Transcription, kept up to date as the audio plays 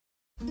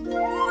We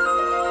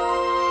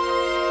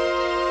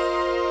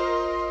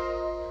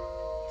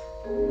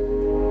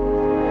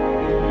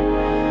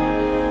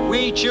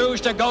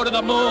choose to go to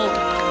the moon.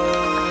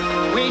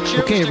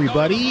 Okay,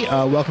 everybody,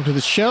 welcome to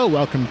the show.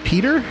 Welcome,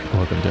 Peter.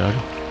 Welcome, Doug.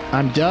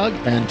 I'm Doug,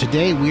 and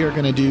today we are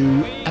going to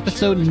do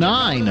episode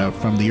 9 of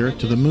From the Earth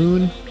to the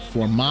Moon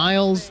for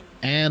Miles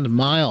and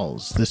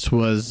Miles. This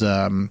was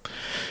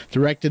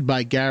directed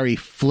by Gary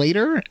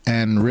Flater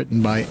and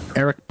written by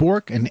Eric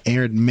Bork and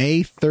aired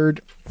May 3rd,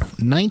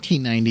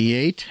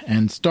 1998,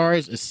 and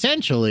stars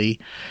essentially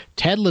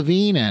Ted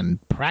Levine and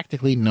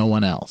practically no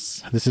one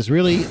else. This is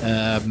really,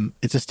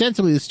 it's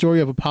ostensibly the story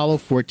of Apollo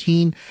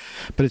 14,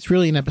 but it's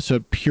really an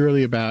episode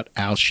purely about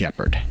Al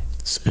Shepard.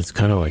 It's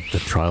kind of like the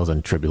trials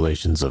and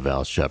tribulations of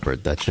Al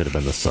Shepard. That should have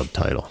been the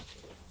subtitle.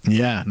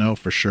 Yeah, no,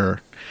 for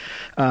sure.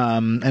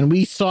 And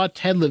we saw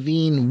Ted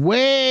Levine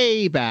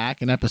way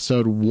back in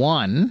episode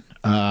 1,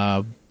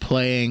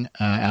 playing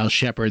Al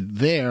Shepard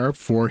there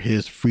for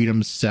his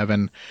Freedom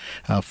 7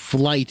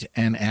 flight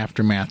and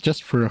aftermath,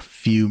 just for a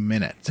few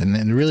minutes, and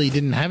then really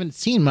haven't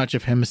seen much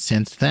of him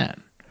since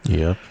then.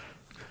 Yep.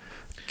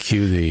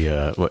 Cue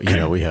the,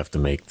 we have to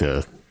make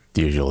the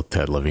usual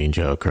Ted Levine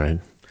joke, right?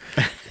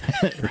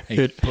 Right.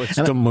 It puts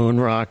the moon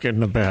rock in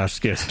the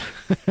basket.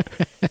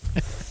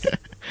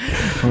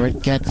 Or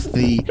it gets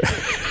the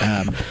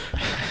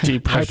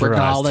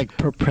hypergolic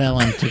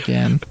propellant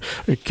again.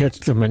 It gets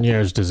the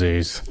Meniere's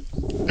disease.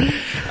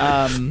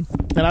 And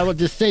I will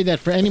just say that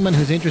for anyone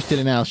who's interested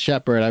in Al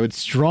Shepard, I would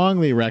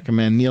strongly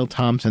recommend Neil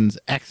Thompson's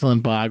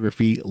excellent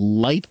biography,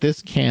 Light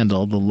This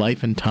Candle, The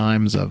Life and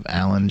Times of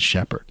Alan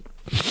Shepard.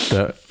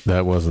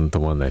 That wasn't the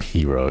one that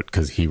he wrote,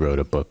 because he wrote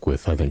a book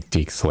with, I think,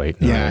 Deke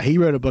Slayton. Yeah, right? he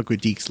wrote a book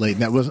with Deke Slayton.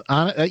 That was,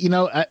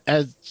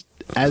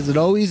 as it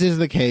always is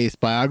the case,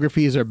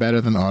 biographies are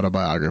better than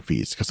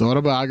autobiographies, because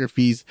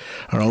autobiographies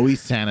are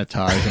always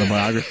sanitized, and a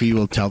biography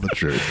will tell the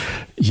truth.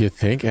 You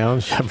think Alan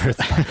Shepard's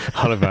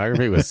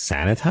autobiography was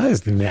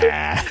sanitized?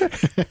 Nah.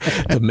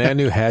 The man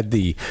who had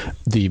the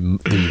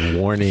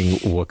warning,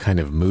 what kind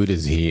of mood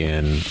is he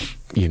in,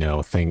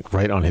 thing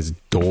right on his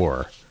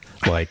door,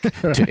 like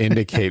to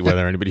indicate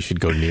whether anybody should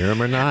go near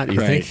him or not. You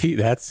think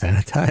that's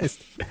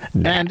sanitized?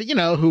 Nah. And,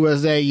 who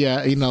was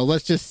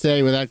let's just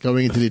say, without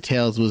going into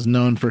details, was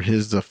known for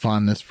his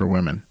fondness for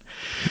women.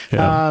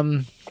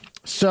 Yeah.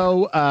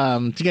 So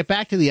to get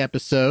back to the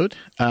episode,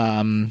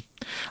 a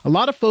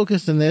lot of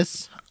focus in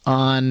this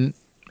on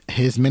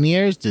his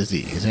Meniere's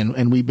disease.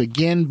 And we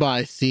begin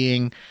by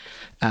seeing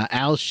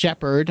Al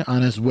Shepard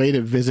on his way to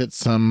visit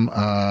some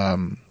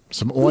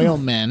oil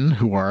men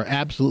who are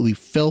absolutely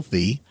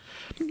filthy.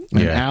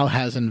 And Al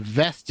has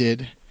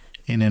invested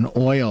in an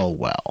oil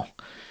well.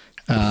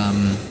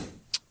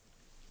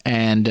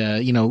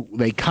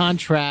 They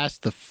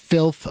contrast the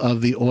filth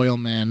of the oil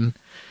men,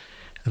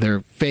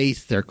 their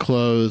face, their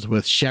clothes,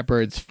 with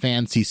Shepard's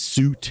fancy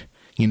suit,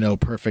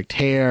 perfect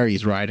hair.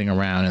 He's riding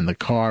around in the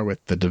car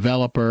with the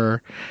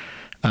developer.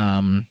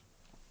 And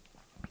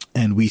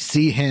we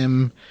see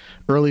him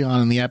early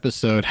on in the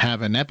episode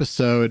have an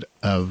episode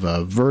of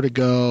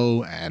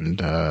vertigo and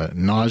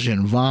nausea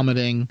and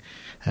vomiting.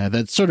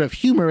 That's sort of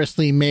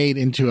humorously made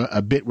into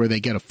a bit where they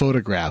get a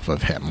photograph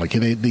of him. Like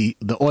the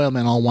oil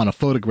men all want a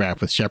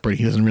photograph with Shepard.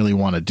 He doesn't really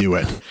want to do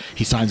it.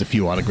 He signs a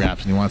few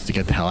autographs and he wants to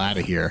get the hell out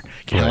of here,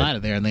 out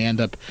of there. And they end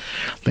up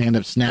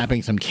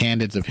snapping some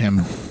candids of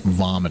him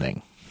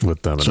vomiting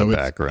with them in the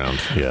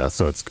background. Yeah,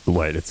 so it's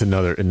light. It's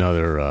another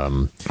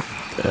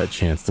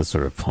chance to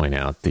sort of point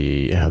out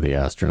how the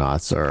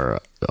astronauts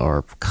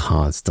are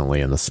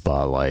constantly in the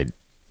spotlight.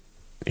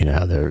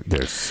 How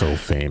they're so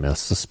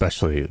famous,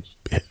 especially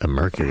a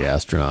Mercury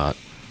astronaut,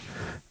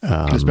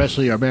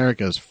 especially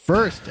America's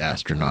first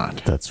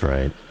astronaut. That's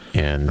right,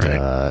 and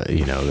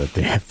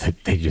that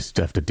they just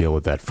have to deal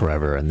with that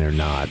forever, and they're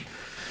not.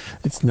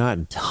 It's not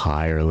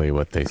entirely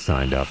what they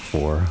signed up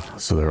for,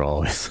 so there's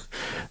always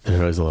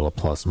a little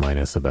plus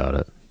minus about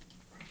it.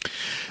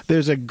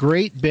 There's a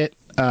great bit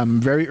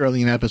very early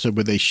in the episode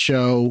where they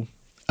show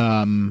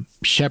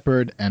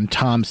Shepard and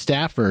Tom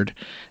Stafford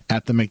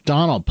at the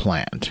McDonnell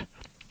plant.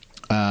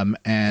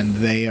 And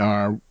they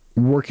are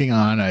working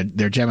on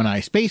their Gemini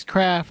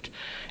spacecraft,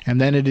 and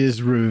then it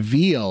is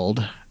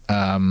revealed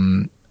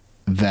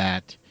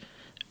that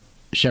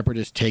Shepard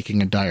is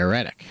taking a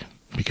diuretic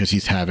because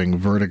he's having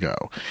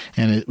vertigo.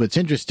 And what's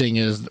interesting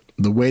is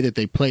the way that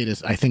they played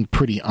is, I think,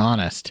 pretty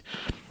honest,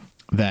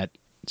 that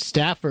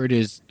Stafford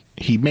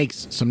he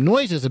makes some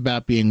noises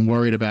about being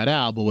worried about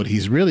Al, but what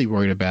he's really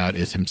worried about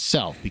is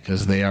himself,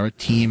 because they are a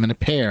team and a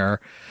pair.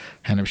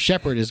 And if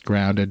Shepard is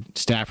grounded,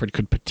 Stafford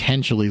could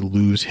potentially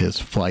lose his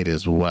flight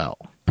as well.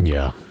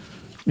 Yeah.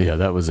 Yeah,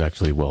 that was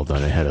actually well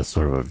done. It had a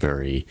sort of a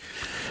very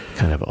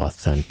kind of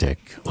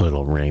authentic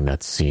little ring,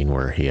 that scene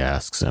where he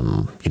asks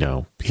him,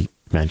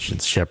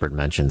 Shepard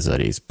mentions that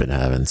he's been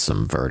having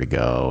some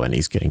vertigo and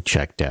he's getting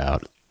checked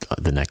out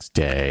the next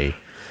day.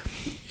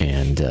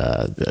 And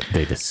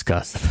they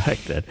discuss the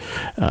fact that,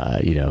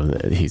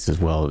 he says,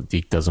 well,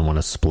 Deke doesn't want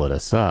to split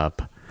us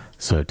up.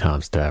 So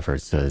Tom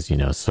Stafford says,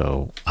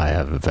 so I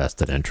have a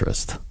vested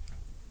interest.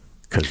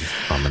 because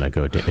I'm going to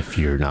go. If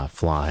you're not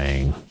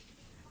flying,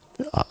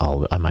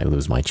 I might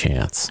lose my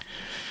chance.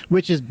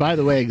 Which is, by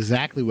the way,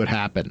 exactly what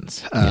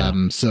happens.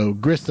 So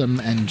Grissom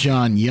and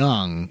John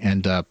Young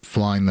end up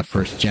flying the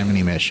first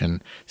Gemini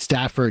mission.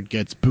 Stafford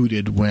gets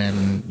booted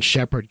when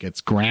Shepard gets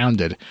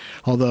grounded.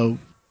 Although,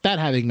 that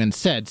having been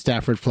said,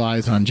 Stafford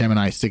flies on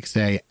Gemini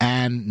 6A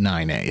and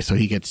 9A, so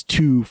he gets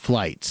 2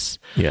 flights.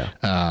 Yeah.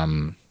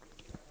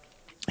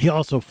 He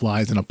also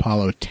flies in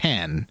Apollo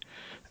 10,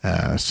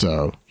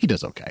 so he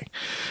does okay.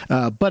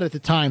 But at the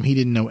time, he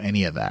didn't know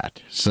any of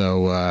that.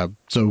 So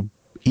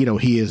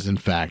he is in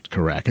fact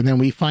correct. And then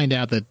we find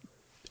out that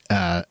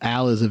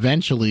Al is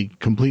eventually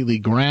completely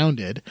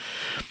grounded,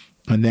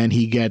 and then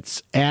he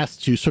gets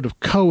asked to sort of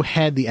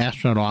co-head the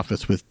astronaut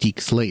office with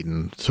Deke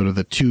Slayton. Sort of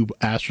the 2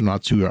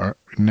 astronauts who are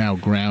now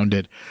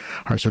grounded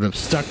are sort of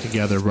stuck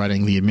together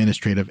running the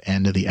administrative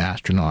end of the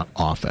astronaut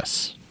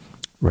office.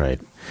 Right.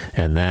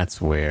 And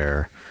that's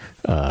where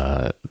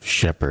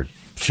Shepard's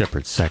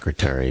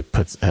secretary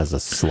has a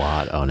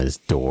slot on his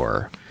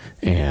door,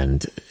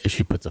 and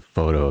she puts a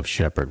photo of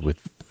Shepard with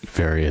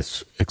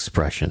various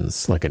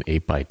expressions, like an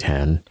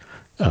 8x10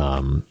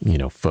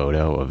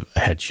 photo of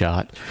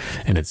headshot,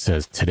 and it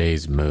says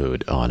today's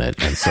mood on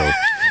it. And so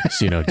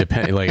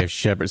depending, like if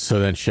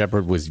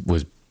Shepard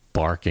was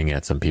barking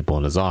at some people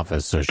in his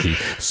office, so she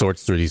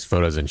sorts through these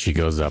photos and she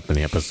goes up in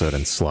the episode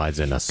and slides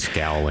in a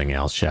scowling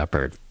Al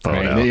Shepard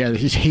photo. Right. Yeah,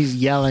 he's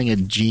yelling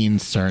at Gene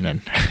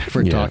Cernan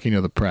for talking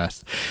to the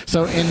press.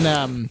 So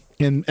in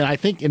I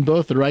think in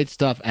both The Right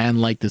Stuff and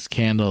Light This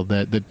Candle,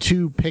 the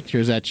 2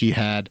 pictures that she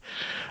had,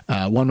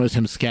 one was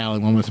him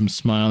scowling, one was him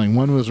smiling,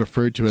 one was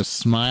referred to as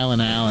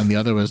Smilin' Al, and the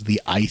other was the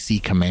Icy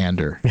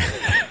Commander.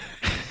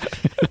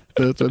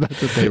 That's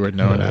what they were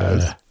known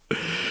as.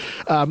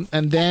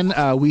 And then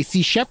we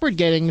see Shepard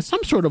getting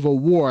some sort of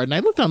award, and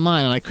I looked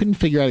online and I couldn't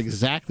figure out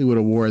exactly what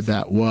award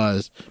that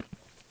was,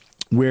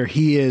 where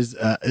he is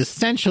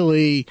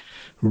essentially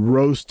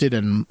roasted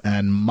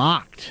and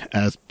mocked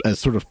as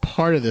sort of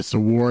part of this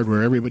award,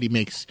 where everybody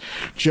makes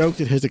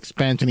jokes at his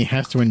expense and he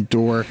has to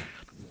endure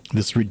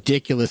this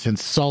ridiculous,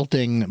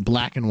 insulting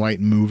black and white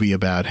movie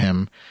about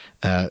him,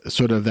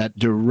 sort of that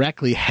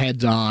directly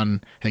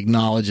heads-on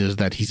acknowledges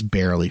that he's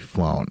barely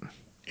flown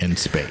in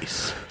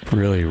space.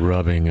 Really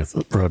rubbing a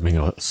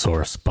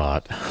sore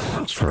spot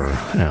for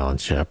Alan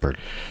Shepard.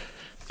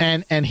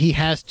 And he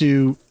has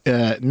to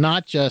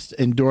not just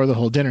endure the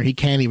whole dinner, he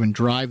can't even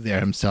drive there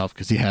himself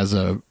because he has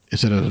a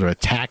sort of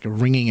attack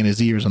of ringing in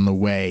his ears on the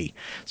way.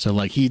 So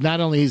like he not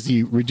only is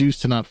he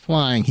reduced to not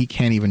flying, he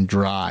can't even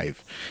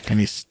drive. And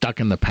he's stuck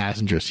in the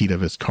passenger seat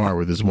of his car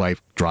with his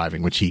wife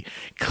driving, which he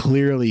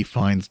clearly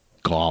finds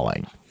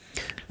galling.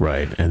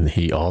 Right, and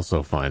he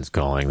also finds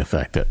galling the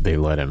fact that they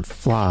let him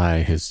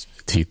fly his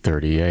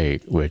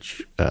T-38,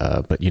 which,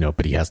 but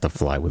he has to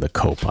fly with a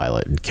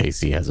co-pilot in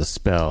case he has a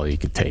spell he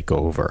could take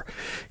over,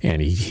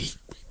 and he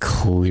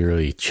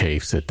clearly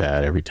chafes at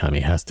that every time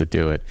he has to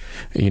do it.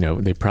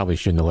 They probably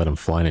shouldn't have let him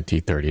fly in a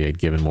T-38,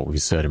 given what we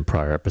said in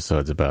prior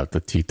episodes about the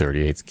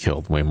T-38's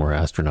killed way more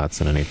astronauts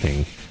than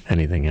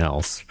anything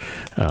else.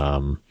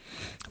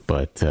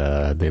 But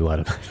they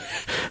let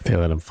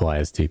him fly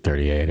his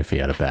T-38 if he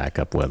had a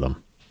backup with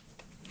him.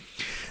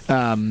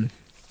 And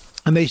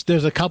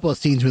there's a couple of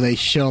scenes where they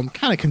show him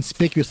kind of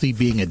conspicuously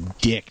being a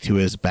dick to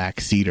his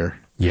backseater.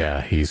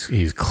 Yeah,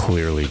 he's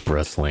clearly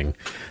bristling.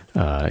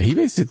 He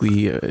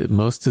basically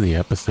most of the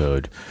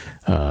episode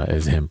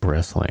is him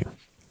bristling,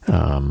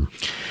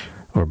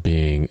 or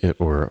being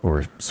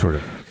or sort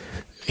of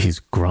he's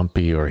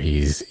grumpy or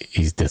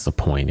he's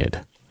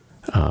disappointed,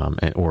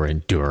 or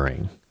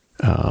enduring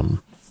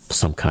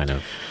some kind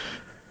of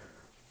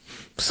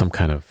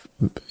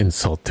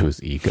insult to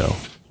his ego,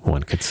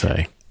 one could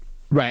say.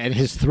 Right, and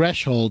his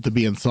threshold to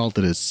be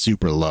insulted is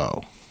super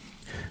low.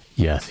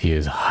 Yes, he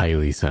is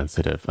highly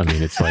sensitive. I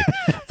mean, it's like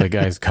the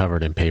guy's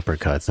covered in paper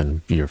cuts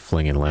and you're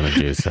flinging lemon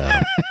juice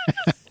at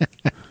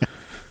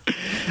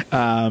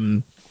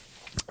him.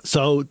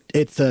 So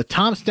it's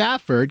Tom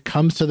Stafford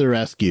comes to the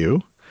rescue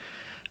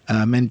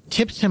and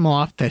tips him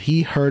off that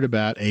he heard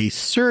about a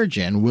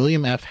surgeon,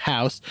 William F.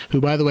 House,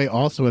 who, by the way,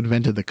 also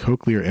invented the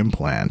cochlear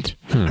implant.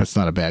 That's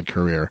not a bad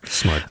career.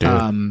 Smart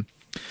dude.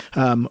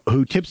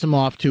 Who tips him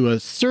off to a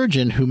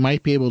surgeon who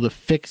might be able to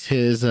fix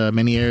his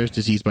Meniere's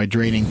disease by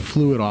draining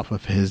fluid off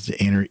of his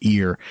inner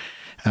ear.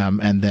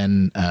 And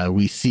then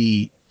we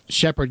see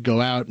Shepard go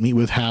out, meet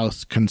with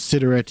House,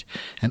 consider it,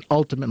 and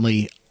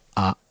ultimately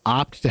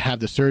opt to have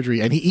the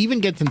surgery. And he even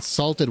gets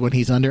insulted when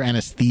he's under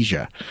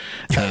anesthesia.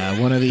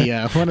 One of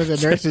the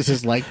nurses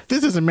is like,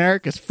 "This is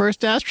America's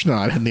first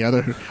astronaut," and the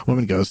other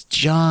woman goes,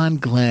 "John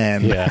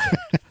Glenn." Yeah.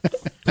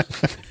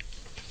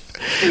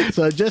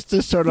 So just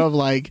to sort of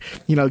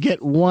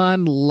get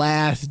one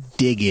last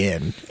dig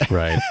in.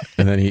 Right.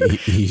 And then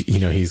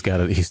he's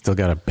still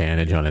got a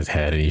bandage on his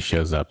head, and he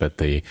shows up at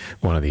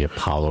one of the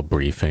Apollo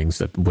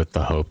briefings with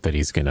the hope that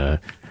he's going to,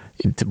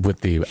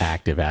 with the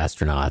active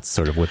astronauts,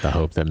 sort of with the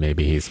hope that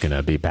maybe he's going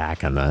to be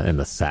back in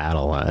the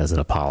saddle as an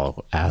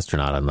Apollo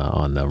astronaut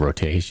on the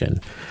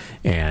rotation.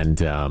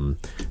 And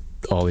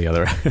all the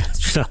other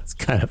astronauts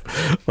kind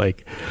of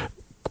like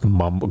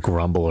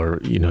grumble or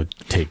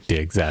take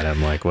digs at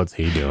him, like, what's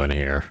he doing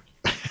here?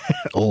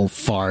 Old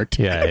fart.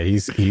 Yeah,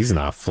 he's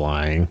not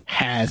flying.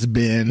 Has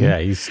been. Yeah,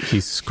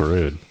 he's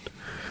screwed.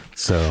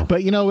 So,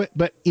 but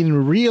but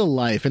in real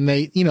life, and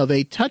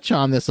they touch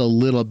on this a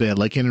little bit.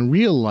 Like in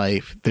real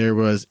life, there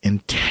was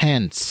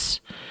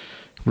intense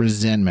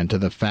resentment to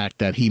the fact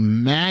that he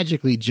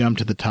magically jumped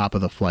to the top of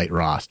the flight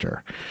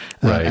roster.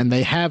 Right. And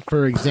they have,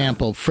 for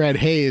example, Fred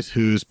Hayes,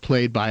 who's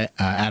played by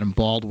Adam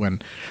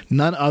Baldwin,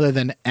 none other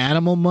than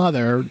Animal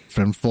Mother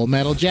from Full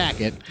Metal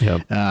Jacket,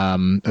 yep.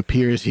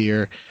 Appears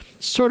here,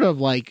 sort of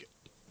like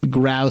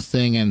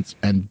grousing and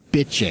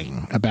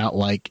bitching about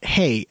like,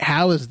 hey,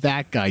 how is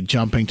that guy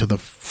jumping to the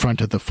front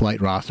of the flight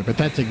roster? But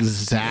that's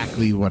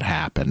exactly what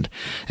happened.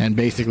 And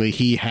basically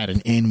he had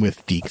an in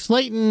with Deke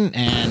Slayton,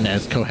 and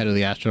as co-head of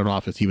the astronaut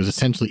office, he was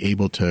essentially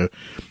able to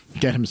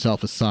get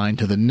himself assigned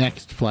to the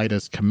next flight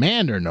as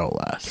commander, no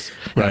less.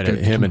 Right, and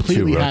him and two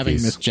completely rookies. having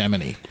missed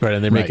Gemini. Right,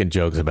 and they're making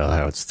jokes about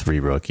how it's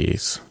 3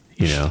 rookies,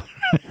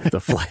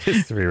 The flight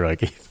is 3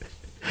 rookies.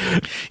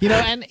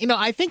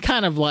 I think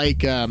kind of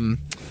like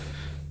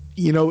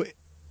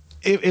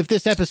if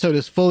this episode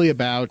is fully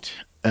about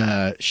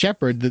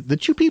Shepard, the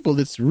two people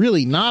that's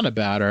really not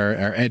about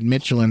are Ed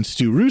Mitchell and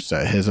Stu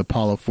Russa, his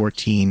Apollo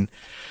 14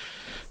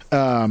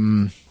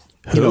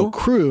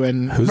 crew.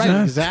 And who's right,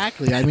 that?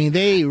 exactly. I mean,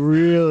 they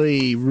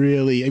really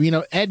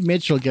Ed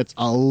Mitchell gets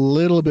a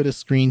little bit of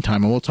screen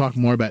time, and we'll talk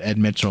more about Ed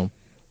Mitchell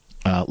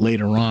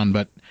later on,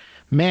 but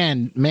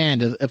Man,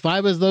 if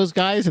I was those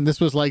guys and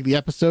this was like the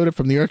episode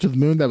from the Earth to the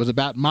Moon that was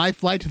about my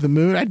flight to the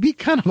moon, I'd be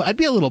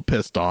a little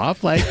pissed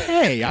off. Like,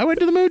 hey, I went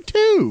to the moon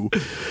too.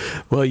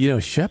 Well,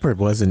 Shepard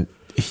wasn't.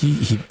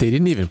 They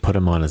didn't even put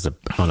him on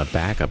on a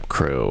backup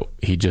crew.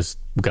 He just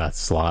got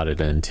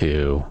slotted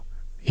into,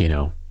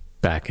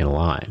 back in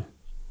line.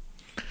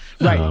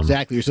 Right,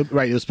 exactly. It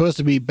was supposed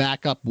to be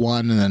backup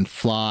 1 and then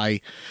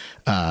fly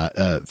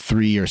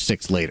 3 or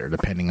 6 later,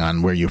 depending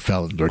on where you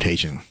fell in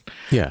rotation.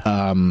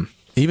 Yeah.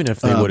 Even if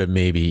they would have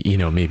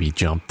maybe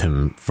jumped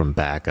him from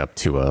backup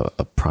to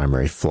a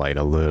primary flight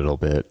a little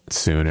bit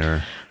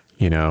sooner,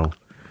 still.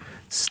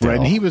 Right,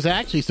 and he was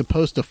actually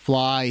supposed to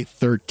fly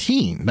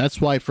 13. That's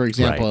why, for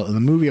example, in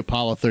the movie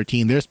Apollo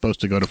 13, they're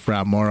supposed to go to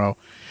Frau Morrow,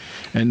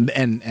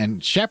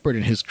 and Shepard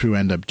and his crew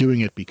end up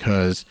doing it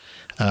because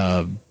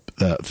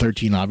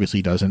 13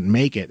 obviously doesn't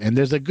make it. And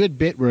there's a good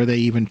bit where they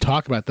even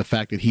talk about the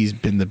fact that he's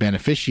been the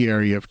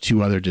beneficiary of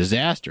 2 other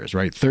disasters,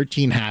 right?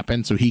 13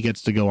 happened, so he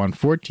gets to go on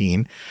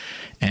 14,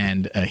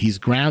 and he's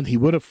grounded. He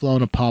would have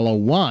flown Apollo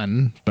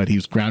 1, but he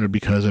was grounded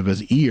because of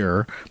his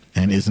ear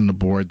and isn't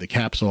aboard the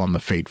capsule on the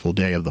fateful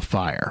day of the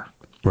fire.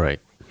 Right.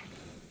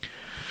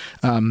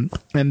 And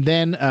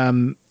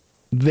then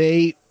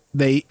they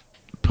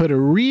put a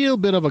real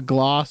bit of a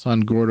gloss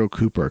on Gordo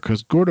Cooper,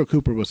 because Gordo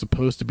Cooper was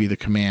supposed to be the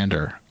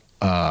commander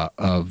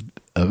of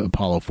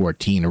Apollo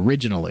 14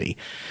 originally,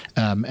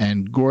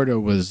 and Gordo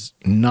was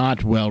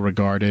not well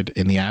regarded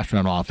in the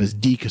astronaut office.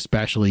 Deke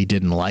especially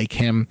didn't like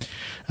him.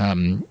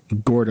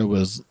 Gordo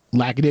was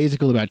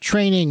lackadaisical about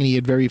training, and he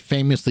had very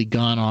famously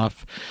gone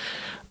off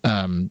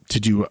to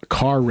do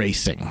car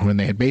racing when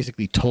they had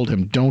basically told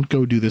him, don't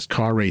go do this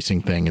car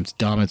racing thing. It's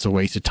dumb. It's a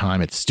waste of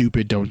time. It's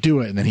stupid. Don't do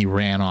it. And then he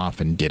ran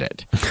off and did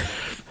it.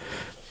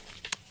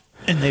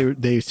 And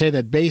they say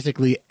that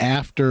basically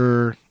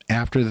after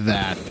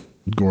that,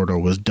 Gordo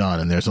was done.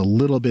 And there's a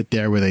little bit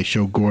there where they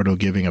show Gordo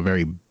giving a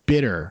very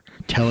bitter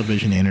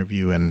television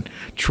interview and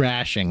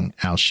trashing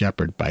Al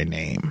Shepard by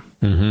name.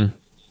 Mm-hmm.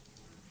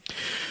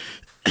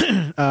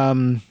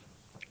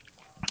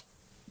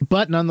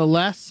 But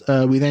nonetheless,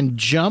 we then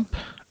jump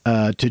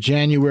to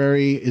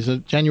January.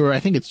 I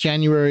think it's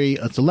January.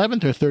 It's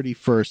 11th or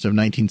 31st of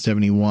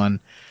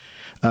 1971,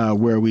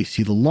 where we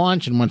see the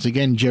launch. And once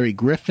again, Jerry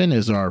Griffin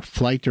is our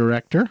flight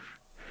director.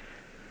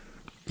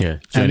 Yeah,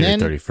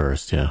 January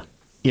 31st. Yeah.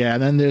 Yeah,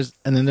 and then there's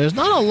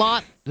not a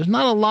lot. There's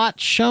not a lot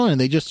shown, and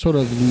they just sort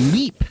of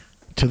leap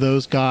to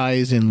those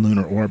guys in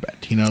lunar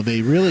orbit.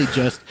 They really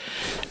just,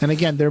 and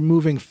again, they're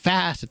moving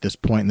fast at this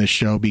point in the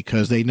show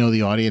because they know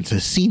the audience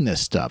has seen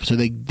this stuff. So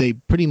they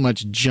pretty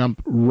much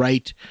jump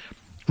right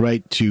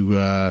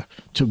to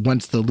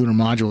once the lunar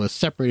module is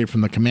separated from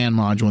the command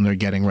module and they're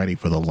getting ready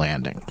for the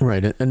landing.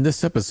 Right, and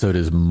this episode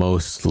is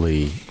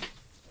mostly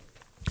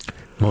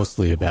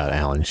about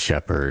Alan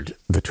Shepard,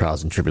 the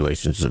trials and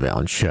tribulations of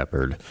Alan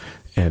Shepard,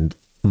 and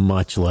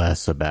much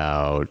less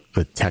about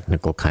the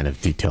technical kind of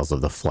details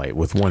of the flight,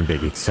 with one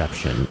big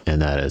exception,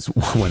 and that is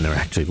when they're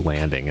actually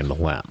landing in the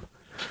LEM,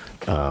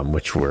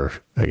 which we're,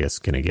 I guess,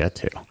 going to get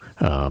to,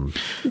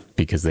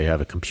 because they have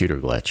a computer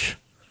glitch.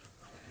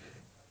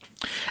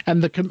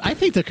 And I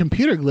think the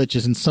computer glitch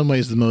is in some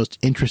ways the most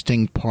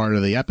interesting part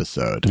of the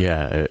episode.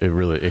 Yeah,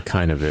 it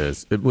kind of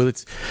is.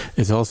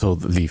 It's also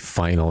the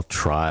final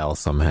trial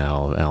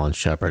somehow of Alan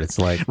Shepard. It's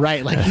like,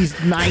 right, like he's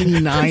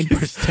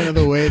 99% of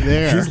the way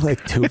there. He's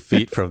like 2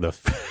 feet from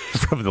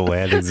the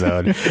landing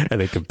zone,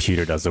 and the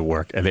computer doesn't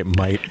work, and it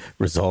might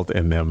result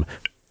in them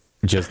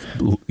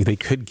they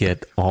could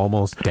get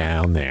almost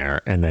down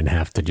there and then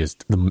have to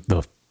just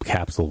the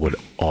capsule would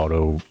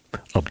auto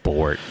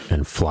abort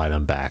and fly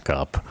them back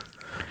up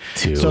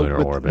to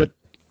lunar orbit.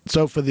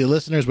 So for the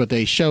listeners, what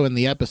they show in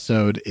the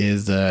episode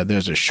is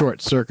there's a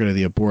short circuit of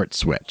the abort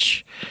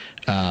switch.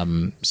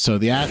 So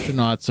the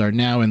astronauts are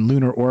now in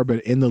lunar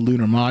orbit in the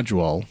lunar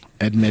module,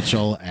 Ed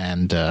Mitchell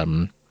and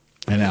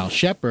Al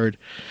Shepard.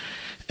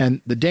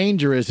 And the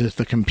danger is if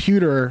the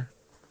computer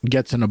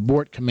gets an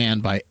abort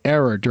command by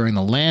error during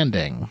the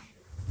landing,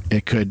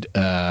 it could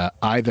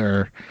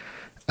either,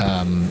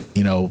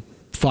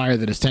 fire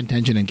the descent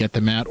engine and get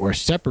them out, or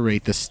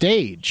separate the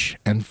stage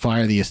and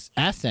fire the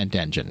ascent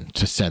engine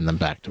to send them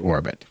back to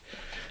orbit.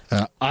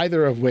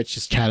 Either of which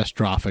is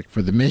catastrophic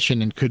for the mission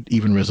and could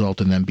even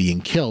result in them being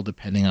killed,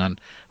 depending on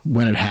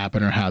when it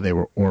happened or how they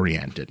were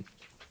oriented.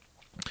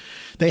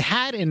 They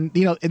had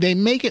they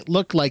make it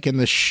look like in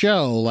the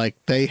show like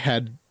they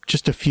had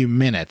just a few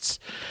minutes,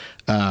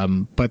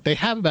 but they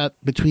have about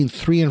between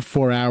 3 and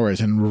 4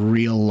 hours in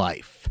real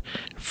life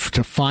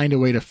to find a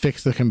way to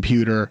fix the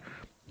computer,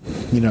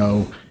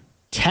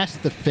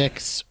 test the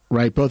fix,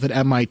 right, both at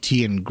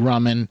MIT and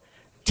Grumman,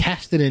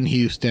 test it in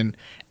Houston,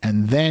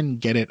 and then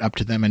get it up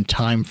to them in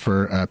time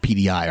for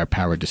PDI, or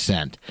power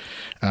descent.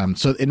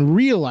 So in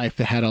real life,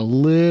 they had a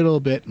little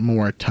bit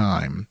more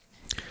time.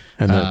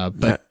 And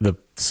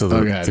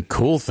the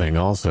cool thing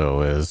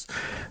also is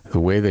the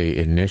way they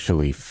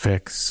initially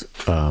fix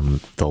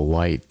the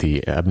light,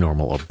 the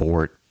abnormal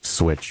abort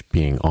switch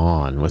being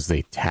on, was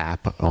they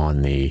tap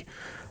on they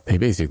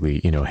basically,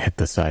 hit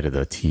the side of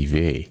the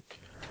TV,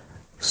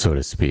 so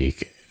to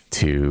speak,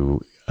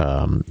 to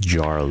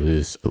jar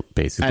loose,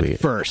 basically. At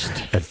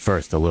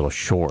first, a little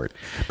short.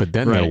 But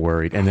then they're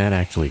worried, and that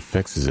actually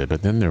fixes it,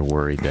 but then they're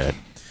worried that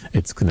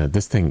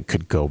this thing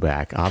could go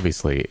back.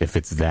 Obviously, if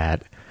it's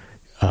that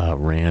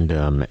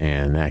random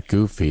and that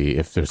goofy,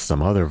 if there's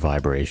some other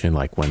vibration,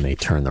 like when they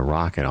turn the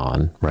rocket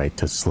on, right,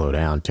 to slow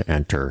down, to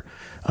enter,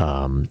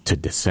 to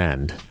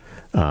descend,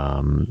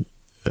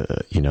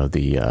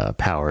 the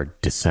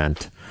powered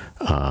descent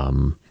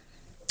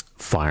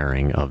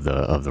firing of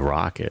the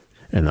rocket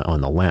and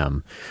on the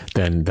LEM,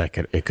 then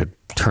it could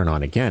turn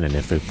on again. And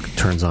if it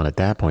turns on at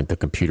that point, the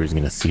computer is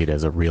going to see it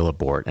as a real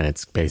abort, and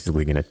it's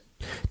basically going to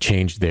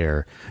change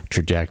their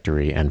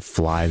trajectory and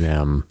fly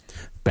them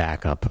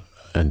back up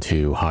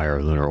into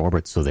higher lunar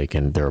orbit, so they're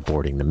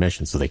aborting the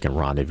mission, so they can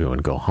rendezvous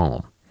and go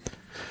home.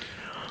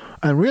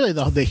 And really,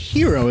 the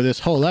hero of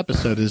this whole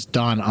episode is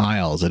Don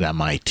Iles at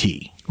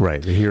MIT.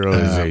 Right. The hero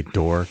is a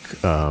dork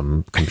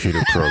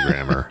computer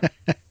programmer.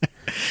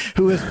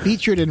 Who was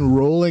featured in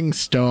Rolling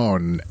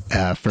Stone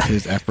for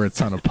his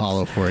efforts on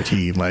Apollo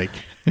 14.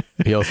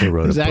 He also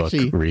wrote a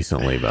book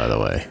recently, by the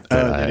way,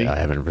 that I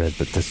haven't read,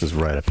 but this is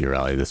right up your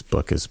alley. This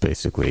book is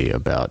basically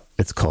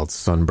it's called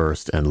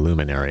Sunburst and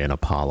Luminary, an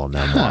Apollo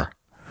memoir.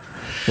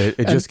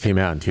 It just came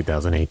out in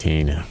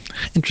 2018.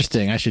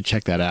 Interesting. I should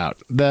check that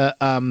out.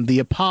 The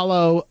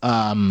Apollo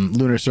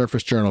Lunar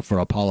Surface Journal for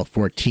Apollo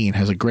 14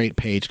 has a great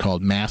page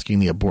called Masking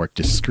the Abort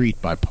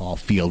Discreet by Paul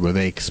Field, where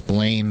they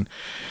explain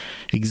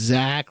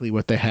exactly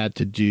what they had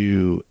to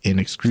do in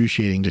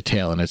excruciating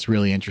detail, and it's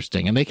really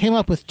interesting. And they came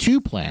up with two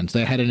plans.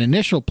 They had an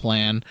initial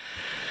plan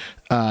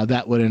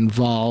that would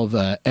involve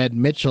Ed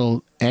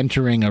Mitchell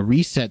entering a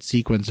reset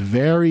sequence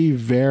very,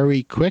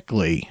 very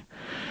quickly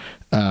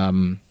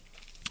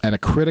at a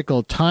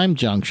critical time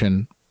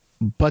junction,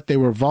 but they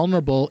were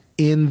vulnerable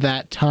in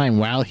that time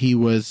while he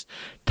was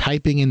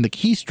typing in the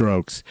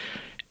keystrokes.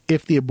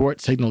 If the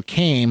abort signal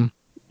came,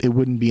 it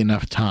wouldn't be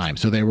enough time.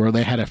 So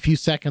they had a few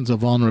seconds of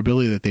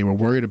vulnerability that they were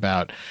worried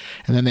about,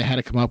 and then they had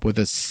to come up with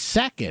a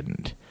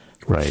second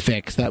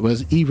fix that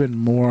was even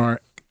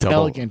more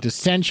elegant,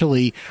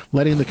 essentially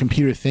letting the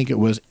computer think it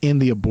was in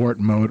the abort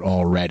mode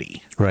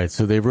already. Right.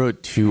 So they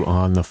wrote two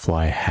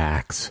on-the-fly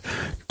hacks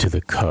to the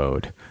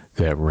code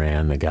that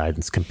ran the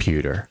guidance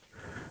computer,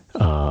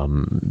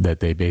 that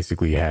they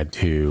basically had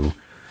to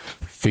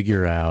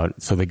figure out.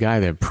 So the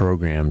guy that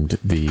programmed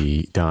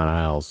Don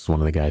Iles, one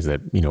of the guys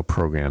that,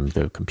 programmed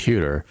the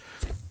computer,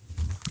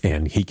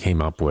 and he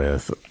came up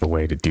with a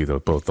way to do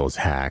both those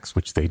hacks,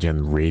 which they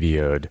then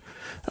radioed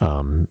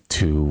to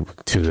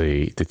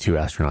the two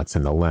astronauts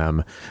in the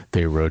LEM.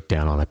 They wrote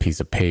down on a piece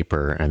of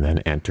paper and then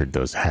entered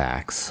those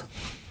hacks.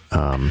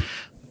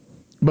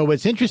 But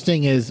what's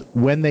interesting is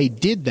when they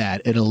did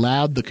that, it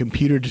allowed the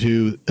computer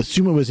to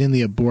assume it was in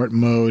the abort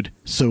mode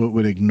so it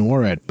would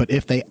ignore it. But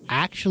if they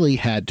actually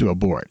had to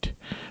abort,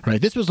 right,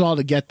 this was all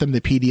to get them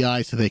the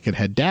PDI so they could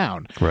head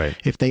down. Right.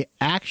 If they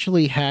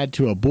actually had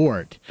to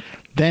abort,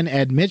 then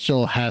Ed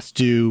Mitchell has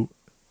to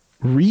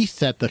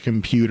reset the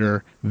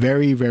computer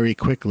very, very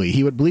quickly.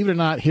 He would, believe it or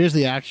not, here's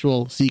the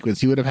actual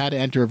sequence. He would have had to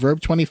enter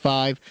verb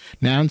 25,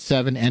 noun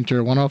 7,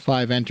 enter,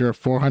 105, enter,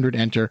 400,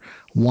 enter,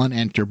 1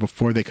 enter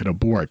before they could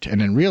abort.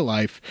 And in real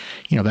life,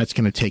 that's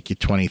going to take you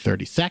 20,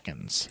 30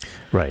 seconds.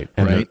 Right.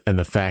 And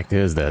the fact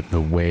is that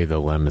the way the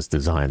LEM is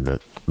designed, the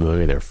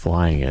way they're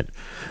flying it,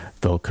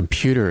 the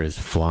computer is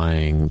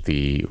flying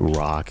the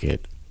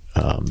rocket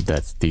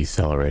that's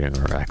decelerating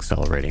or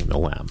accelerating the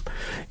LEM.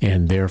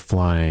 And they're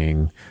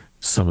flying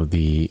some of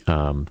the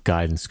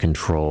guidance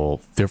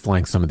control. They're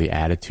flying some of the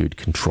attitude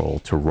control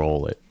to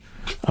roll it.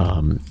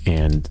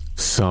 And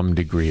some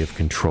degree of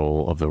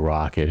control of the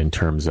rocket in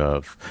terms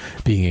of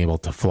being able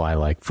to fly,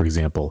 like, for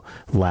example,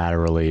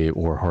 laterally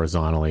or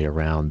horizontally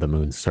around the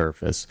moon's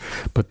surface.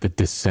 But the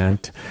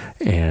descent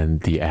and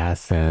the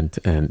ascent,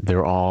 and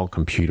they're all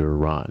computer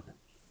run.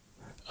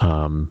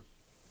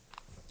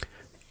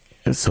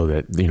 So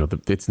that,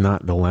 it's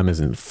not, the LEM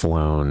isn't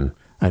flown.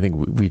 I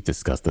think we've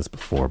discussed this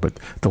before, but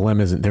the LEM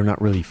they're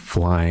not really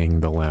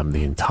flying the LEM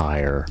the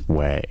entire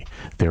way.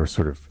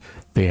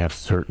 They have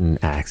certain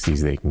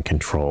axes they can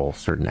control,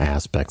 certain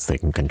aspects they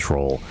can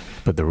control,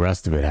 but the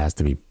rest of it has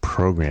to be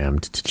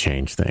programmed to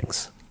change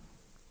things.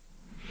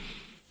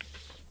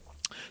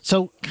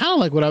 So kind of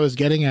like what I was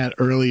getting at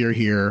earlier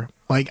here,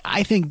 like,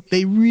 I think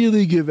they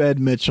really give Ed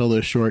Mitchell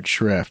a short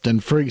shrift.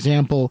 And for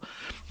example,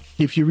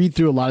 if you read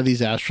through a lot of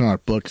these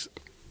astronaut books,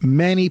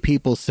 many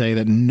people say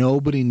that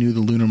nobody knew the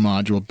lunar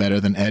module better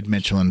than Ed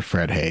Mitchell and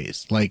Fred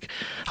Hayes. Like,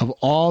 of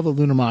all the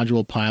lunar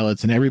module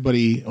pilots and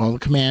everybody, all the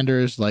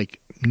commanders, like,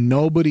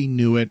 nobody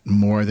knew it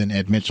more than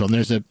Ed Mitchell.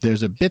 And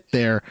there's a bit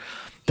there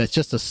that's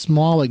just a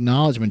small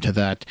acknowledgement to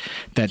that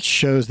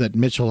shows that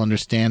Mitchell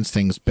understands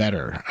things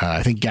better.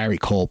 I think Gary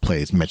Cole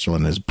plays Mitchell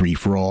in his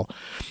brief role,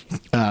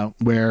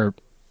 where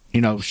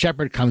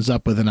Shepard comes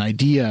up with an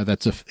idea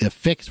that's a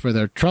fix for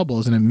their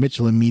troubles, and then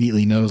Mitchell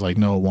immediately knows, like,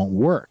 no, it won't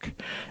work.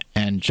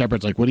 And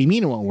Shepard's like, what do you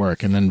mean it won't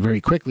work? And then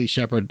very quickly,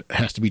 Shepard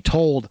has to be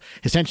told,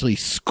 essentially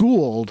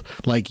schooled,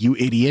 like, you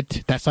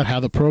idiot, that's not how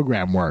the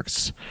program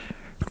works.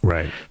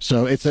 Right.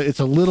 So it's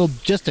a little,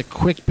 just a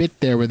quick bit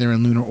there where they're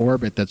in lunar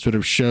orbit that sort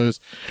of shows,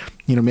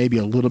 maybe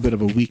a little bit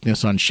of a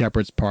weakness on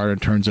Shepard's part in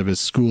terms of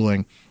his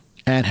schooling,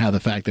 and how the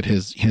fact that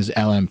his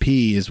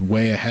LMP is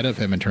way ahead of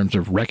him in terms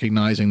of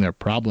recognizing their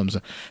problems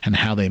and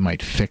how they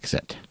might fix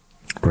it.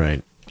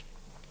 Right.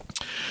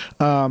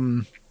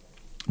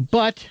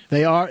 But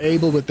they are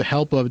able, with the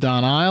help of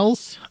Don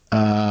Iles,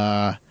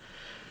 to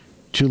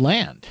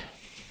land.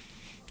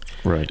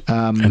 Right.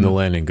 And the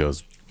landing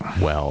goes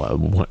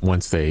well.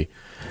 Once they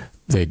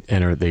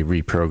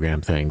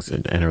reprogram things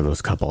and enter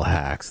those couple of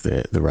hacks,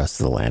 the rest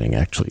of the landing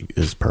actually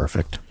is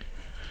perfect.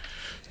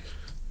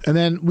 And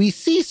then we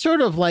see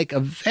sort of like a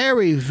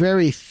very,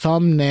 very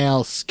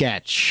thumbnail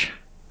sketch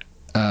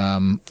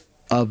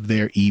of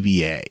their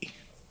EVA.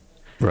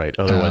 Right,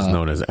 otherwise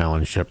known as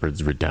Alan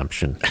Shepard's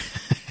redemption.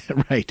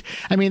 Right.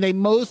 I mean, they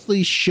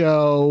mostly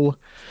show,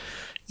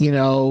 him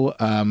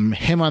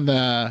on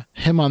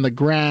the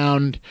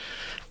ground,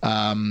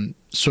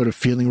 sort of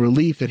feeling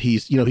relief that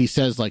he's, he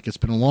says, like, it's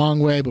been a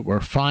long way, but we're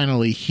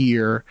finally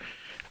here.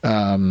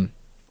 And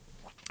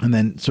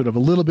then sort of a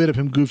little bit of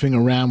him goofing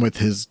around with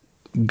his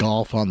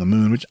golf on the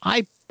moon, which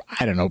I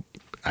don't know,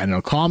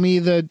 call me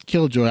the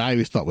killjoy, I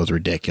always thought was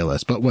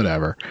ridiculous, but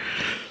whatever.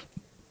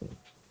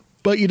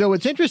 But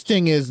what's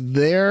interesting is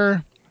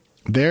their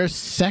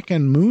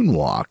second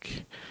moonwalk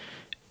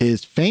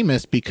is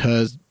famous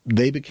because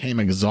they became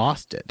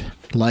exhausted.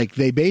 Like,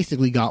 they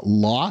basically got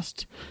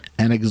lost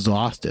and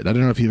exhausted. I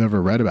don't know if you've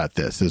ever read about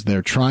this. Is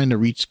they're trying to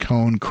reach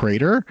Cone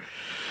Crater,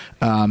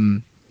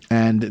 and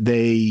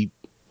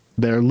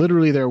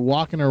they're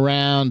walking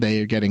around,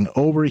 they're getting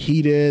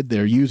overheated,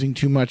 they're using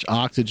too much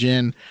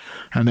oxygen,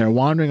 and they're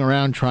wandering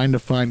around trying to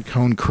find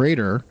Cone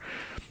Crater.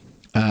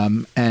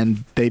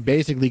 And they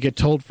basically get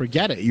told,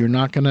 forget it, you're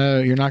not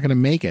gonna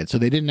make it. So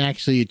they didn't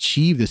actually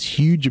achieve this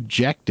huge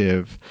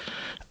objective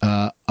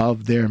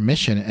of their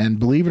mission. And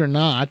believe it or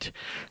not,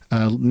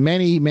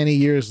 many, many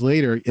years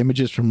later,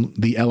 images from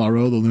the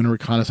LRO, the Lunar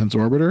Reconnaissance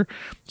Orbiter,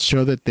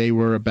 show that they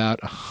were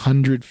about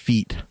 100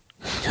 feet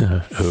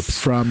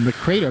from the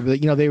crater.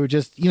 But, they were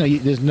just,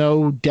 there's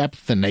no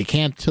depth, and they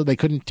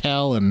couldn't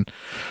tell. And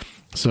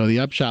so the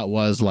upshot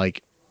was,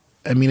 like,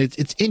 I mean,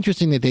 it's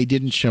interesting that they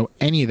didn't show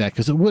any of that,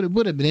 because it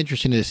would have been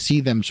interesting to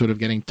see them sort of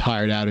getting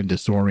tired out and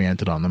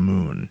disoriented on the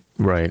moon.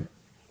 Right.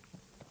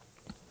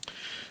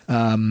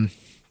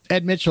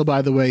 Ed Mitchell,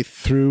 by the way,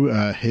 threw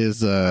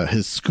his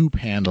scoop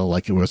handle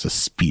like it was a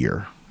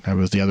spear. That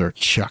was the other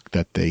chuck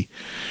that's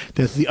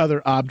the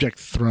other object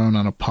thrown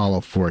on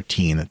Apollo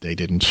 14 that they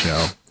didn't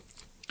show.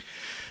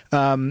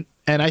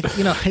 And I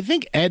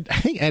think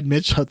Ed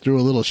Mitchell threw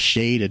a little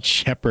shade at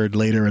Shepard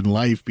later in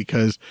life,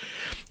 because,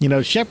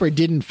 Shepard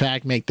did in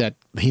fact made that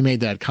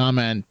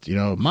comment,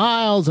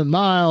 miles and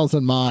miles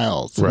and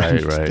miles.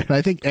 Right. And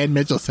I think Ed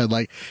Mitchell said,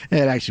 like,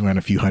 it actually went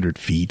a few hundred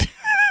feet,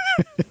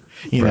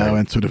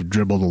 and sort of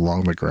dribbled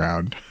along the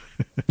ground.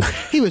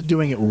 He was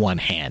doing it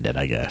one-handed,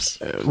 I guess.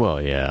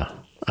 Well, yeah.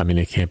 I mean,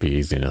 it can't be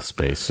easy in a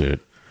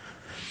spacesuit.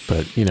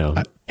 But,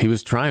 he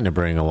was trying to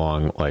bring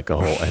along, like, a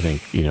whole, I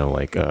think,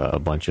 like a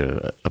bunch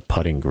of a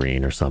putting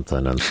green or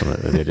something, and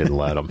they didn't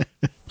let him.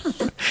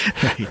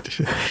 Right.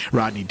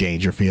 Rodney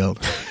Dangerfield.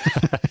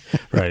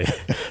 Right.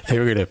 They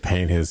were going to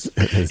paint his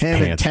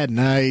pants Ted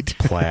Knight.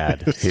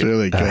 plaid. It's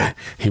really good.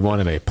 He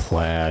wanted a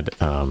plaid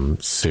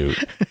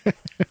suit.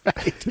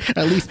 Right.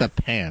 At least the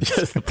pants.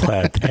 Just the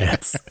plaid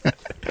pants.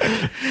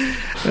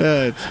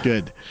 It's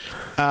good.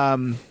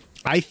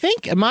 I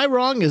think, am I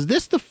wrong? Is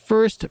this the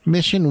first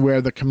mission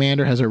where the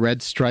commander has a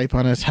red stripe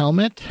on his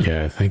helmet?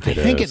 Yeah, I think it is.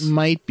 I think it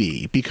might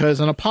be,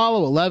 because on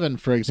Apollo 11,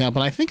 for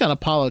example, and I think on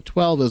Apollo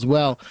 12 as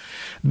well,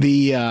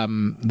 the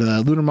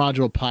lunar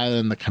module pilot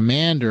and the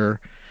commander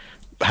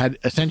had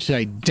essentially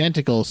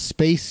identical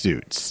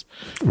spacesuits.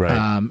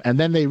 Right. And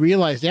then they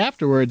realized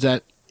afterwards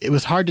that it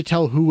was hard to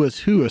tell who was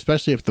who,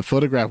 especially if the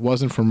photograph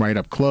wasn't from right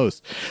up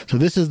close. So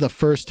this is the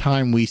first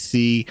time we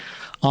see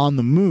on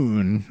the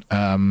moon.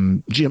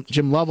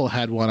 Jim Lovell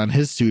had one on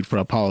his suit for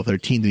Apollo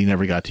 13 that he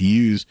never got to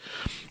use.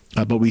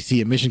 But we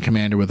see a mission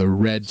commander with a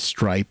red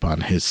stripe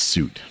on his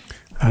suit.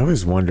 I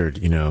always wondered,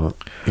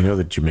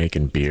 the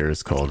Jamaican beer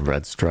is called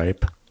Red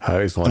Stripe. I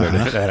always wondered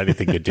if it had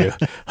anything to do.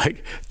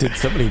 Like, did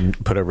somebody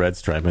put a red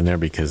stripe in there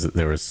because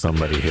there was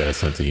somebody who had a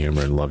sense of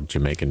humor and loved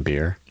Jamaican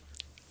beer?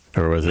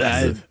 Or was it?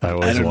 I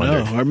don't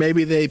know. Or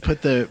maybe they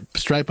put the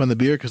stripe on the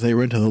beer because they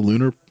were into the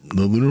lunar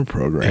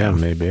program. Yeah,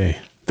 maybe.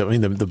 I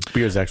mean, the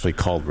beer is actually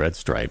called Red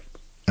Stripe.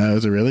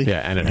 Is it really? Yeah,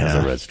 and it has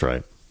a red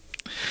stripe.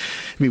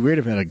 It'd be weird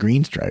if it had a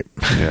green stripe.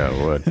 Yeah,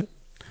 it would.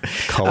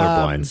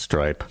 Colorblind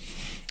stripe.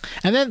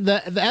 And then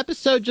the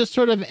episode just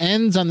sort of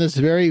ends on this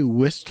very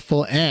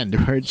wistful end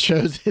where it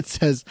shows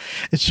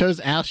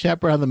Al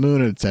Shepard on the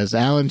moon, and it says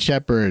Alan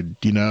Shepard,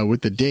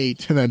 with the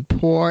date, and then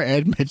poor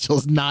Ed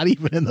Mitchell's not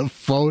even in the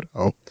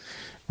photo.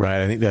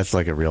 Right, I think that's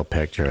like a real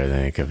picture, I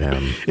think, of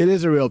him. It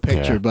is a real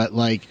picture, but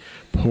like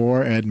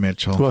poor Ed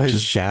Mitchell. Well,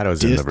 his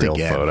shadow's in the real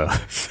photo.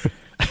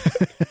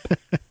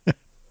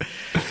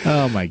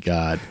 Oh my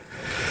God.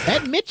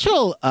 Ed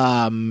Mitchell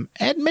had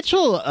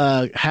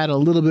a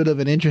little bit of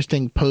an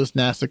interesting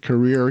post-NASA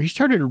career. He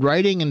started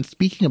writing and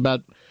speaking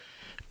about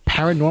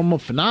paranormal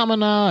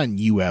phenomena and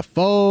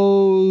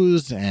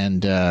UFOs,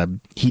 and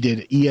he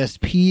did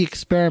ESP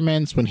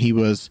experiments when he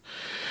was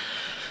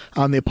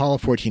on the Apollo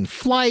 14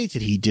 flight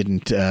that he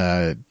didn't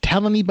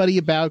tell anybody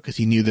about because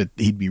he knew that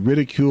he'd be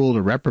ridiculed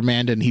or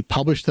reprimanded, and he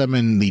published them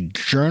in the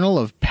Journal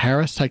of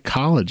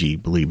Parapsychology,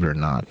 believe it or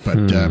not.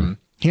 But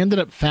he ended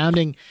up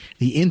founding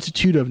the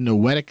Institute of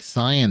Noetic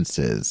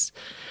Sciences,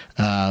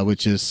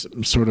 which is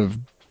sort of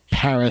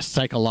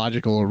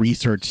parapsychological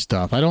research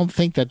stuff. I don't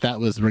think that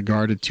was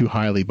regarded too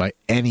highly by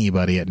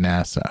anybody at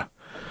NASA.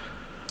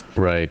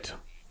 Right.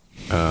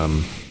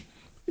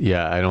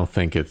 Yeah, I don't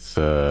think it's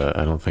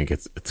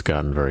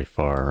gotten very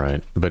far,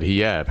 right? But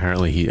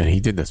apparently he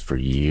did this for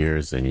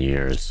years and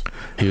years.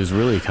 He was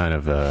really kind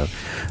of a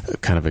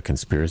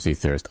conspiracy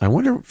theorist. I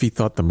wonder if he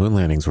thought the moon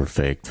landings were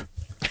faked.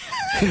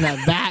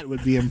 Now that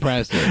would be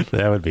impressive.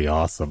 That would be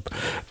awesome.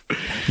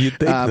 You'd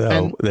think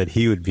though that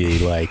he would be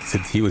like,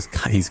 since he's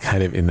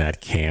kind of in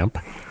that camp,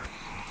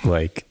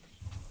 like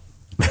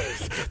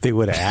they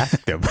would have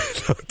asked him.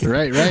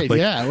 Right. Like,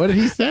 yeah. What did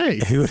he say?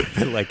 He would have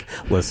been like,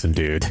 "Listen,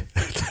 dude,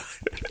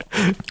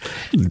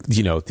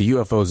 the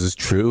UFOs is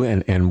true,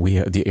 and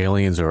the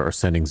aliens are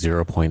sending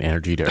 0-point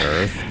energy to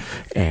Earth,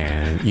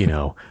 and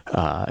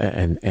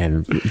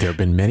and there have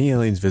been many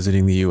aliens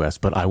visiting the U.S.,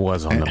 but I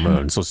was on the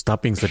moon, so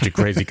stop being such a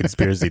crazy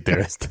conspiracy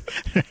theorist."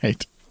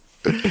 Right.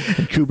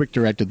 And Kubrick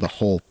directed the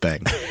whole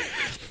thing.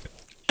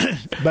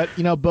 But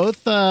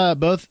both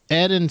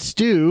Ed and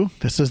Stu,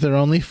 this is their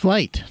only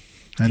flight,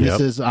 and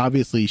this is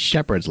obviously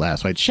Shepard's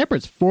last flight.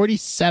 Shepard's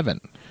 47.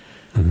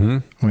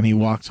 When he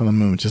walks on the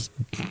moon. Just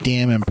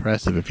damn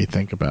impressive if you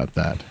think about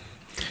that.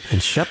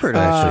 And Shepard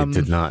actually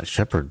did not.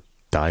 Shepard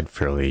died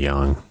fairly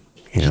young.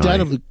 He died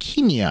of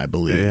leukemia, I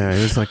believe. Yeah,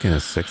 he was like in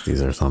his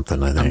 60s or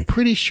something, I think. I'm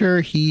pretty sure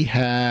he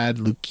had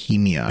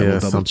leukemia. I will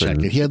double check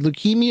it. He had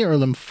leukemia or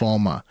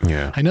lymphoma.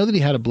 Yeah. I know that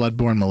he had a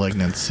bloodborne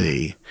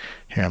malignancy.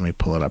 Here, let me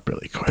pull it up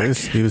really quick.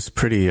 He was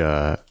pretty...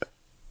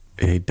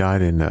 he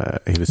died in...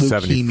 he was leukemia,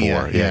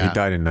 74. Yeah, he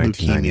died in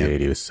 1998. Leukemia.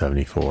 He was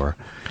 74.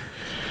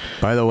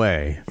 By the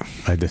way,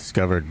 I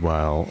discovered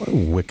while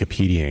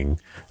Wikipediaing,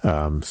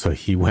 so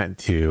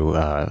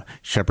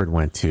Shepard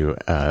went to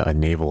a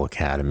naval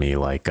academy,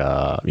 like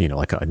a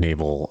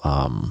naval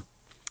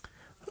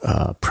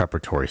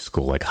preparatory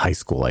school, like high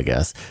school, I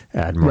guess.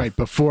 Right,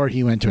 before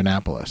he went to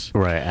Annapolis.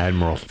 Right,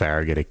 Admiral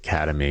Farragut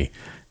Academy.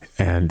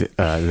 And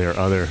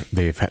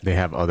they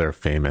have other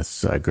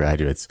famous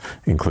graduates,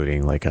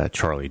 including like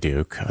Charlie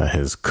Duke,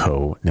 his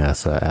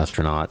co-NASA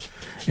astronaut,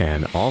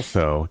 and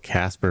also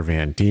Casper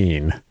Van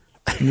Dien.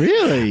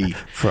 Really?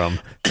 From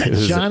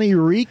Johnny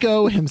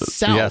Rico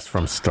himself. Yes,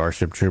 from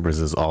Starship Troopers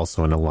is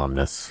also an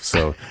alumnus.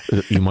 So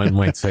you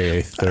might say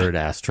a third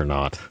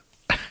astronaut.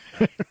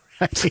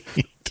 Right.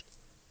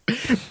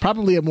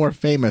 Probably a more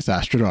famous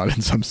astronaut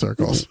in some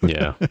circles.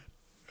 Yeah.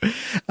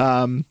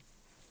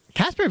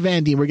 Casper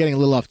Van Dien, we're getting a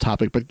little off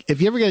topic, but if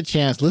you ever get a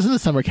chance, listen to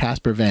some of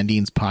Casper Van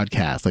Dien's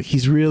podcast. Like,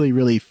 he's really,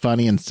 really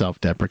funny and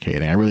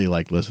self-deprecating. I really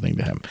like listening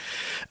to him.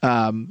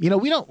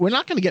 We're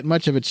not going to get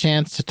much of a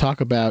chance to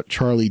talk about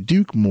Charlie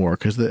Duke more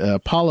because the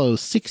Apollo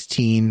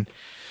 16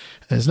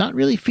 is not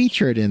really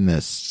featured in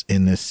this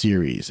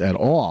series at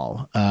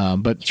all.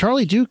 But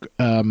Charlie Duke,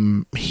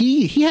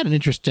 he had an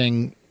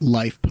interesting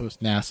life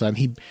post NASA, and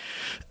he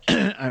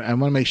I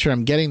want to make sure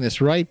I'm getting this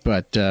right,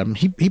 but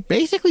he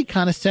basically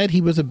kind of said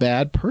he was a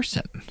bad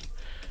person,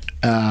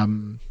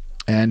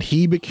 and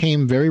he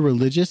became very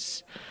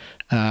religious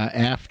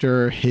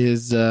after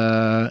his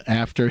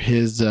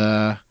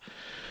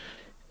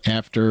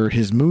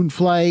moon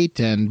flight,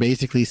 and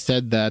basically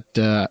said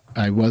that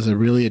I was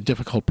a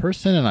difficult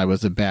person, and I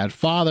was a bad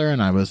father,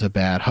 and I was a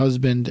bad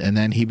husband. And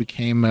then he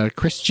became a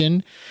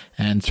Christian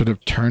and sort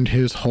of turned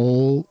his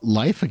whole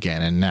life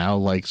again, and now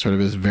like sort of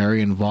is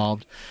very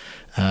involved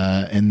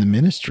in the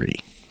ministry.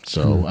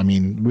 So, I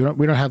mean, we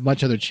don't have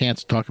much other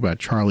chance to talk about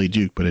Charlie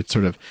Duke, but it's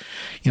sort of,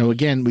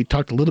 again, we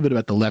talked a little bit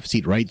about the left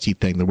seat, right seat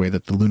thing, the way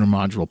that the lunar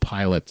module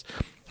pilots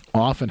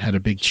often had a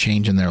big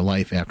change in their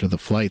life after the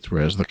flights,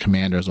 whereas the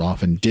commanders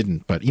often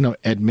didn't. But,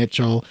 Ed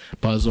Mitchell,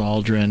 Buzz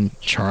Aldrin,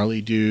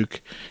 Charlie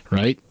Duke,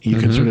 right? You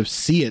can sort of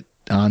see it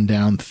on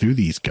down through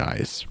these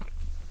guys.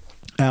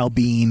 Al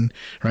Bean,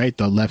 right?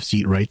 The left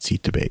seat, right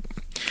seat debate.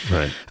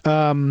 Right.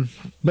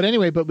 But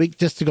anyway,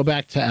 just to go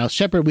back to Al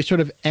Shepard, we sort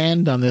of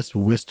end on this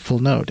wistful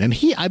note. And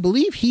I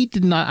believe he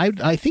did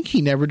not, I think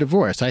he never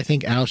divorced. I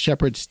think Al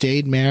Shepard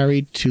stayed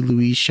married to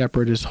Louise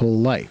Shepard his whole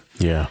life.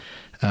 Yeah.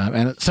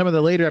 And some of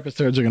the later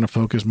episodes are going to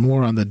focus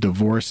more on the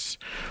divorce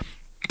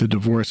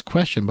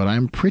question, but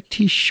I'm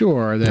pretty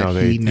sure that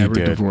he never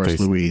divorced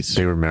Louise.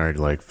 They were married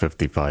like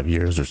 55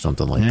 years or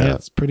something like that.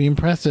 That's pretty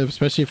impressive,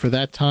 especially for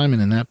that time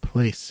and in that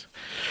place.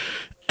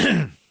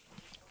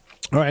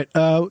 All right,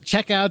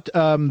 check out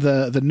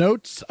the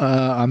notes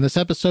on this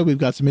episode. We've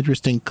got some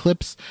interesting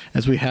clips,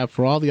 as we have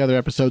for all the other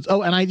episodes.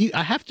 Oh, and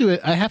I have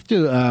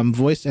to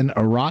voice an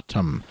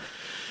erratum.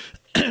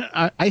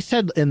 I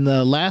said in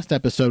the last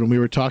episode when we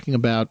were talking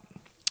about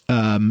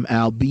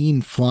Al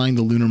Bean flying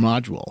the lunar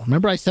module.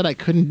 Remember, I said I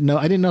didn't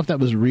know if that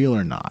was real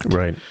or not.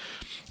 Right.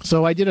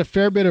 So I did a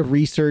fair bit of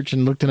research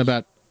and looked in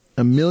about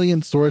a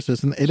million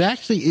sources, and it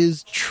actually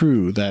is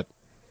true that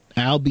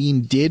Al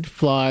Bean did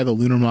fly the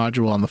lunar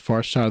module on the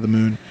far side of the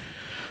moon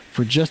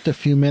for just a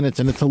few minutes,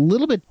 and it's a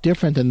little bit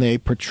different than they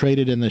portrayed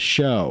it in the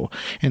show.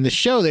 In the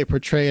show, they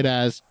portray it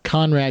as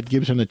Conrad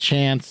gives him a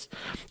chance,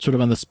 sort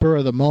of on the spur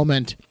of the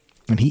moment,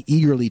 and he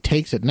eagerly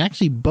takes it. And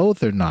actually,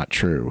 both are not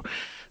true.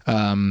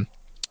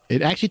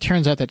 It actually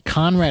turns out that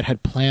Conrad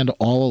had planned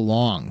all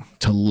along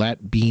to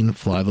let Bean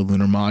fly the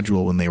lunar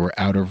module when they were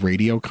out of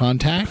radio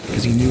contact,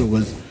 because he knew it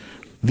was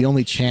the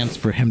only chance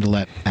for him to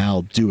let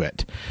Al do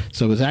it.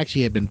 So it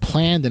had been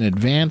planned in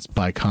advance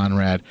by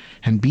Conrad,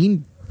 and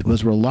Bean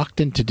was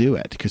reluctant to do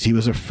it because he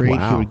was afraid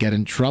he would get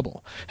in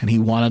trouble, and he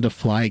wanted to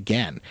fly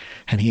again.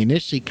 And he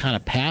initially kind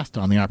of passed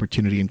on the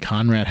opportunity, and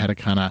Conrad had to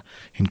kind of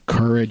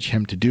encourage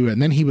him to do it.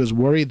 And then he was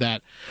worried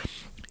that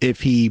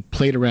if he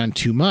played around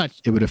too much,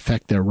 it would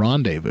affect their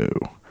rendezvous.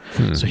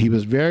 So he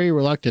was very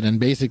reluctant, and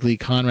basically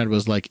Conrad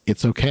was like,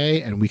 it's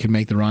okay, and we can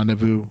make the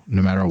rendezvous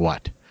no matter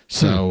what.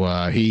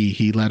 So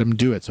he let him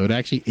do it. So it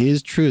actually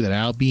is true that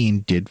Al Bean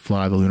did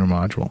fly the lunar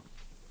module.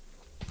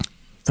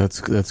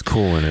 That's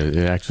cool, and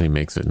it actually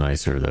makes it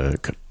nicer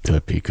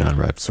that Pete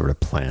Conrad sort of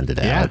planned it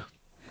out.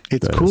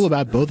 It's cool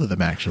about both of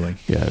them, actually.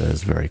 Yeah, that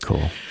is very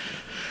cool.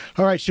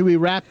 All right, should we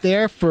wrap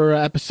there for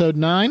episode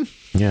 9?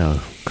 Yeah,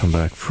 come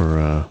back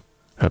for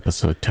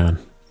episode 10.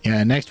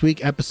 Yeah, next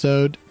week,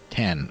 episode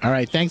 10. All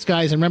right, thanks,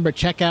 guys. And remember,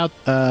 check out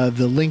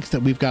the links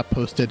that we've got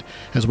posted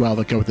as well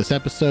that go with this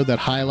episode that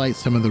highlight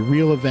some of the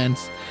real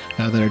events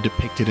that are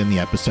depicted in the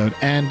episode,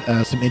 and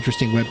some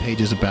interesting web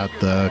pages about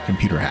the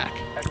computer hack.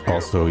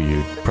 Also,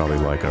 you'd probably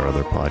like our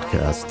other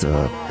podcast,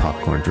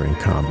 Popcorn Drink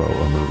Combo,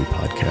 a movie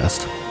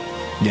podcast.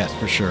 Yes,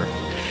 for sure.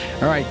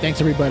 All right, thanks,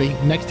 everybody.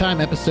 Next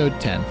time, episode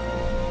 10.